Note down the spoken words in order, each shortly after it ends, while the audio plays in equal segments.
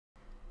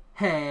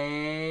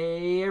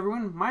Hey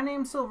everyone, my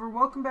name's Silver,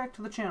 welcome back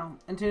to the channel,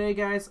 and today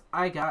guys,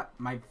 I got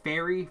my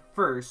very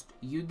first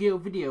Yu-Gi-Oh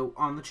video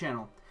on the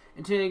channel.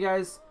 And today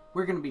guys,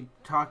 we're going to be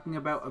talking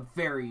about a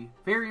very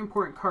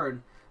important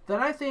card that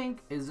I think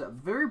is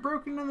very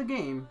broken in the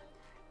game,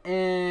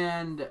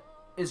 and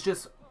is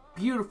just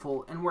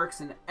beautiful and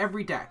works in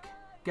every deck.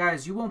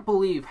 Guys, you won't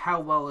believe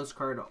how well this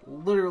card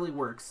literally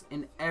works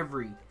in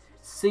every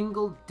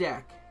single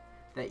deck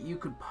that you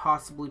could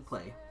possibly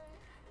play.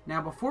 Now,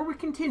 before we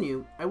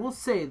continue, I will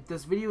say that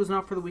this video is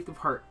not for the weak of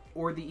heart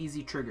or the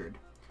easy triggered.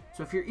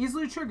 So if you're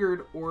easily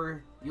triggered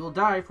or you'll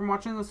die from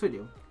watching this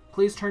video,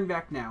 please turn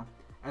back now,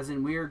 as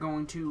in we are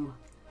going to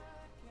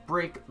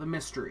break the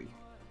mystery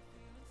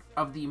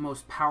of the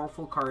most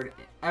powerful card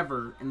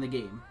ever in the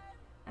game.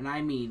 And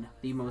I mean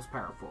the most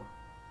powerful.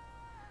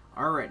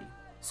 Alrighty.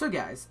 So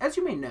guys, as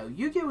you may know,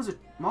 Yu-Gi-Oh! Is a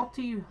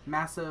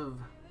massive...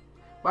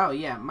 Wow,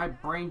 yeah, my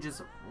brain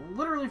just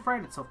literally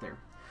fried itself there.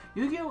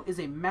 Yu-Gi-Oh! Is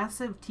a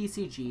massive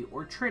TCG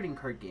or trading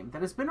card game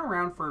that has been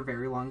around for a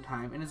very long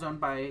time and is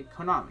owned by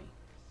Konami.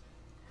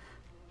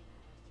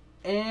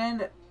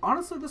 And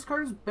honestly, this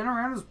card has been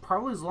around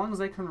probably as long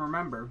as I can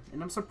remember,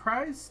 and I'm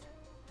surprised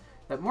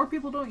that more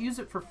people don't use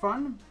it for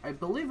fun. I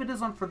believe it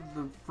is on for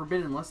the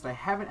forbidden list. I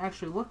haven't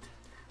actually looked,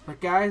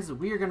 but guys,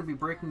 we are going to be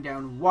breaking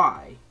down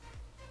why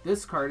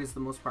this card is the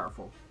most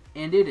powerful.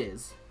 And it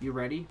is. You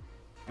ready?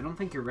 I don't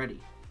think you're ready.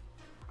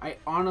 I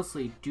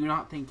honestly do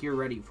not think you're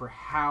ready for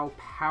how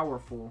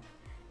powerful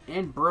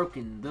and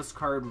broken this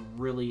card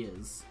really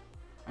is.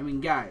 I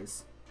mean,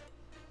 guys,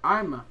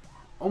 I'm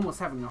almost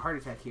having a heart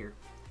attack here.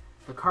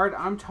 The card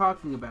I'm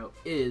talking about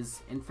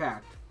is, in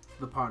fact,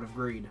 the Pot of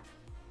Greed.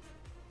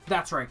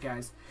 That's right,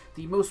 guys.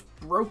 The most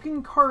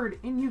broken card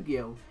in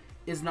Yu-Gi-Oh!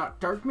 Is not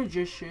Dark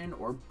Magician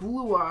or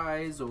Blue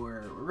Eyes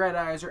or Red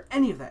Eyes or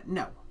any of that.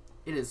 No,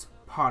 it is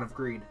Pot of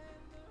Greed.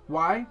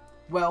 Why?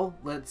 Well,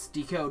 let's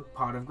decode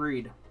Pot of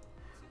Greed.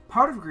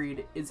 Pot of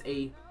Greed is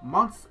a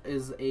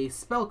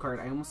spell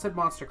card. I almost said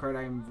monster card.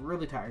 I am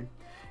really tired.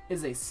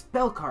 Is a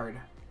spell card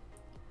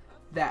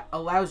that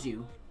allows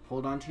you,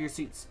 hold on to your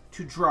seats,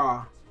 to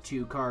draw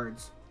 2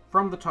 cards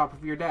from the top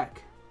of your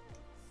deck.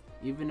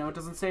 Even though it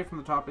doesn't say from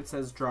the top, it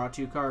says draw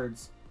 2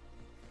 cards.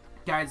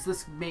 Guys,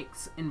 this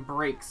makes and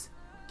breaks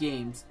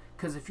games,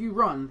 because if you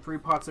run 3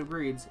 Pots of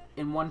Greeds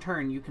in one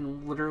turn, you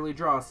can literally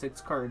draw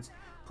 6 cards.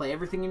 Play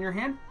everything in your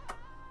hand.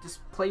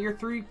 Just play your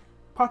 3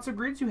 Pots of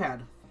Greeds you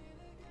had.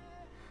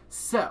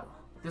 So,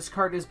 this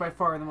card is by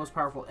far the most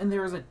powerful, and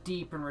there is a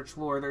deep and rich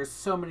lore. There's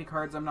so many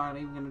cards I'm not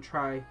even going to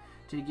try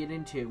to get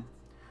into.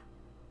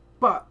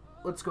 But,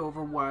 let's go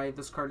over why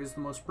this card is the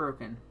most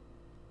broken.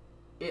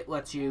 It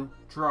lets you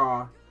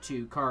draw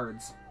 2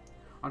 cards.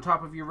 On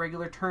top of your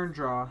regular turn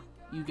draw,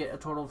 you get a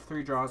total of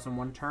 3 draws in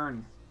one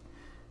turn.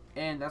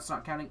 And that's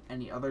not counting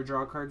any other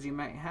draw cards you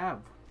might have.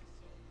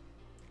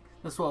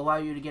 This will allow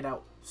you to get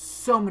out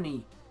so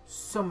many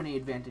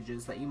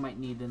advantages that you might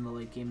need in the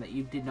late game that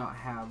you did not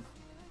have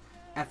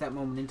at that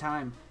moment in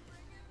time.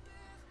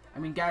 I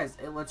mean, guys,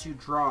 it lets you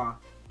draw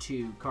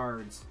 2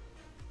 cards.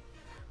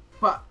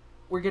 But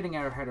we're getting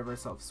out ahead of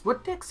ourselves.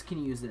 What decks can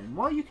you use it in?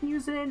 Well, you can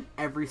use it in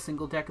every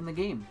single deck in the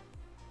game.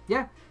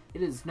 Yeah,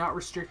 it is not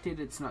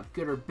restricted. It's not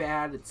good or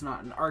bad. It's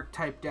not an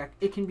archetype deck.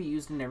 It can be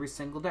used in every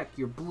single deck.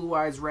 Your Blue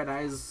Eyes, Red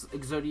Eyes,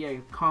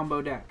 Exodia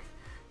combo deck.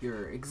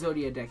 Your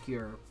Exodia deck.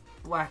 Your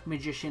Black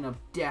Magician of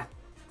Death.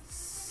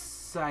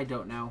 I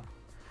don't know.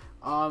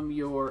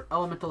 Your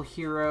Elemental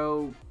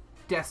Hero,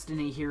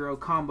 Destiny Hero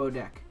combo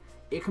deck.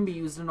 It can be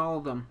used in all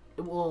of them.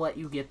 It will let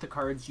you get the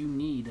cards you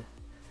need.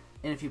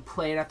 And if you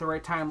play it at the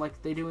right time like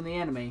they do in the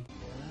anime.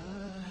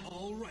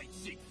 Alright,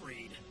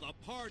 Siegfried. The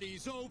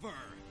party's over.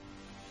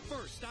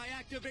 First, I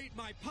activate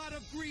my Pot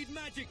of Greed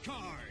magic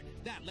card.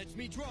 That lets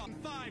me draw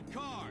 5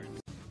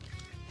 cards.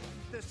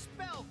 The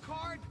spell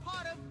card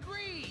Pot of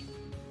Greed.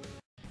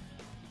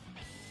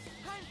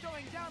 I'm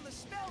throwing down the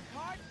spell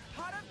card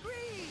Pot of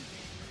Greed.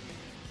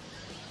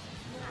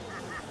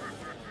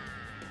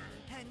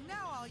 And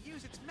now I'll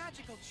use its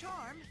magical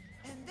charm,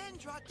 and then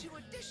draw 2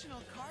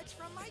 additional cards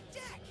from my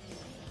deck.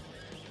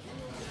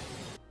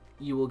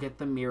 You will get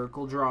the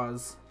miracle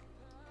draws.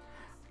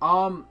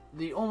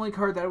 The only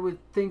card that I would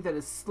think that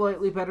is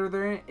slightly better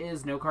than it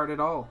is no card at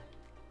all.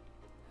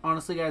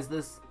 Honestly, guys,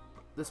 this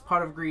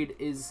Pot of Greed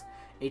is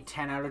a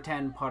 10 out of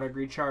 10 Pot of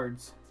Greed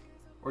shards,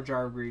 or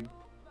Jar of Greed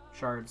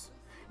shards.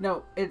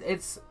 No,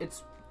 it's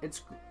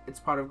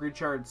Pot of Greed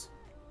shards.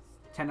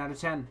 10 out of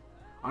 10.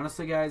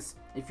 Honestly, guys,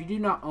 if you do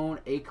not own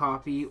a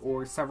copy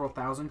or several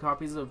thousand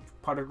copies of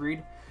Pot of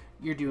Greed,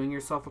 you're doing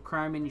yourself a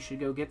crime and you should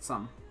go get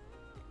some.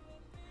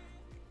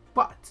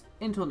 But,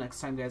 until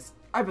next time, guys,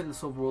 I've been the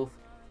Silver Wolf,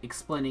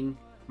 explaining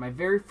my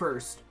very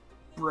first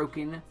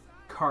broken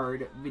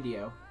card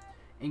video.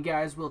 And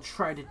guys, we'll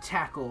try to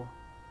tackle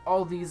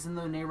all these in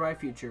the nearby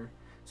future.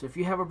 So if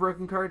you have a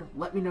broken card,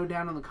 let me know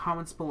down in the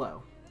comments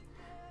below.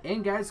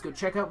 And guys, go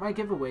check out my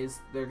giveaways.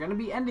 They're going to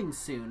be ending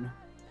soon.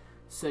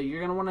 So you're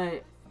going to want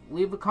to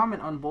leave a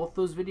comment on both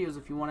those videos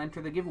if you want to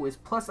enter the giveaways.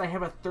 Plus, I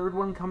have a 3rd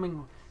one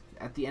coming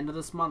at the end of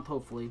this month,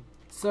 hopefully.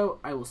 So,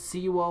 I will see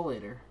you all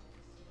later.